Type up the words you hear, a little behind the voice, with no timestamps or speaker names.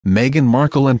Meghan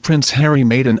Markle and Prince Harry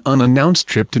made an unannounced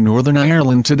trip to Northern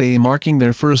Ireland today, marking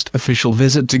their first official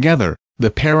visit together.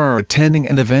 The pair are attending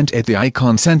an event at the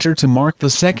Icon Centre to mark the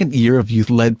second year of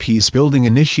youth-led peace-building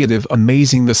initiative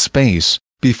Amazing the Space,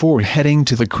 before heading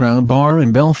to the Crown Bar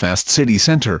in Belfast city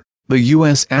centre. The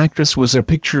US actress was a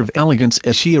picture of elegance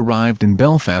as she arrived in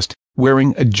Belfast,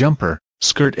 wearing a jumper,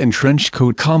 skirt and trench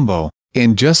coat combo,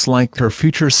 and just like her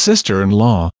future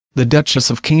sister-in-law, the Duchess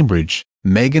of Cambridge,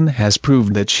 Meghan has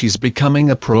proved that she's becoming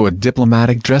a pro at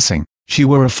diplomatic dressing. She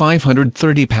wore a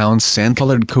 £530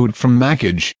 sand-coloured coat from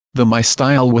Mackage, the My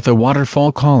style with a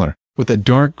waterfall collar, with a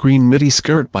dark green midi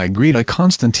skirt by Greta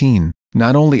Constantine.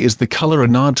 Not only is the colour a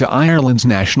nod to Ireland's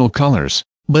national colours,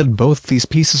 but both these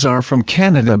pieces are from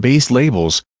Canada-based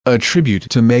labels, a tribute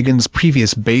to Meghan's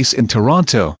previous base in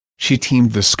Toronto. She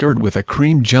teamed the skirt with a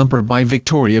cream jumper by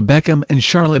Victoria Beckham and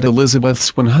Charlotte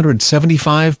Elizabeth's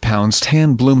 £175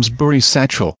 tan Bloomsbury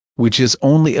satchel, which is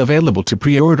only available to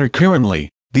pre-order currently.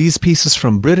 These pieces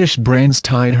from British brands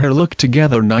tied her look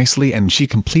together nicely, and she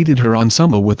completed her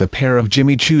ensemble with a pair of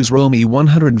Jimmy Choo's Romy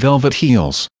 100 velvet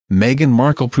heels. Meghan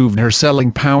Markle proved her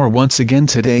selling power once again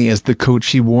today as the coat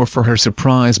she wore for her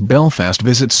surprise Belfast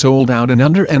visit sold out in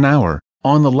under an hour.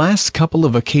 On the last couple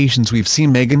of occasions we've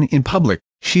seen Meghan in public,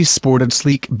 she's sported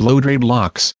sleek blow-dried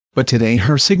locks, but today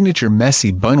her signature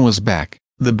messy bun was back.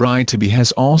 The bride-to-be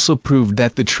has also proved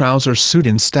that the trouser suit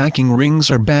and stacking rings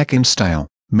are back in style,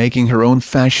 making her own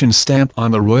fashion stamp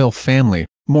on the royal family.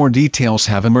 More details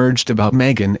have emerged about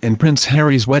Meghan and Prince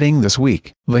Harry's wedding this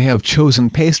week. They have chosen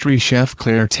pastry chef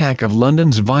Claire Tack of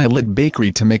London's Violet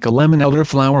Bakery to make a lemon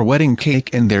elderflower wedding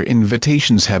cake, and their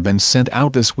invitations have been sent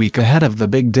out this week ahead of the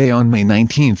big day on May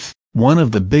 19th. One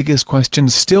of the biggest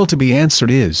questions still to be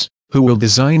answered is, who will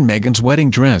design Meghan's wedding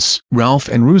dress? Ralph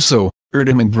and Russo,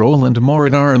 Erdem and Roland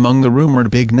Morat are among the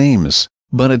rumoured big names,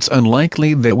 but it's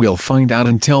unlikely that we'll find out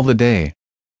until the day.